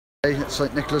At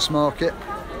St Nicholas Market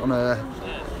on a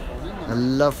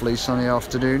lovely sunny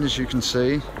afternoon, as you can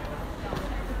see.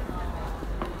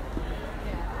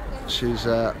 She's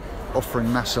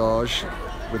offering massage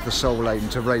with the sole aim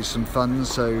to raise some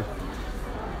funds so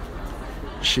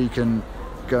she can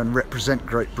go and represent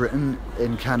Great Britain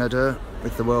in Canada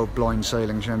with the World Blind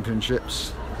Sailing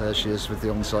Championships. There she is with the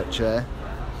on-site chair.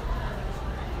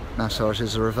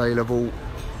 Massages are available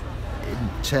in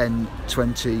 10,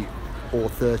 20 or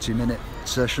 30-minute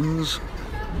sessions,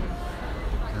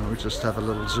 and we'll just have a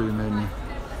little zoom in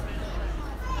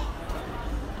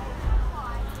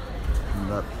on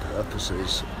the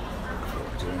purposes of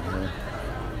what we're doing here.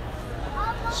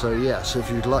 So yes, if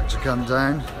you'd like to come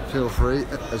down, feel free.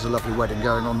 There's a lovely wedding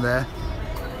going on there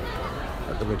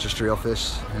at the registry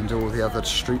office and all the other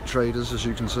street traders, as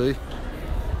you can see.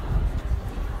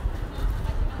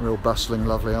 Real bustling,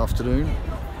 lovely afternoon.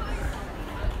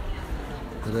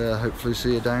 But hopefully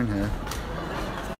see you down here.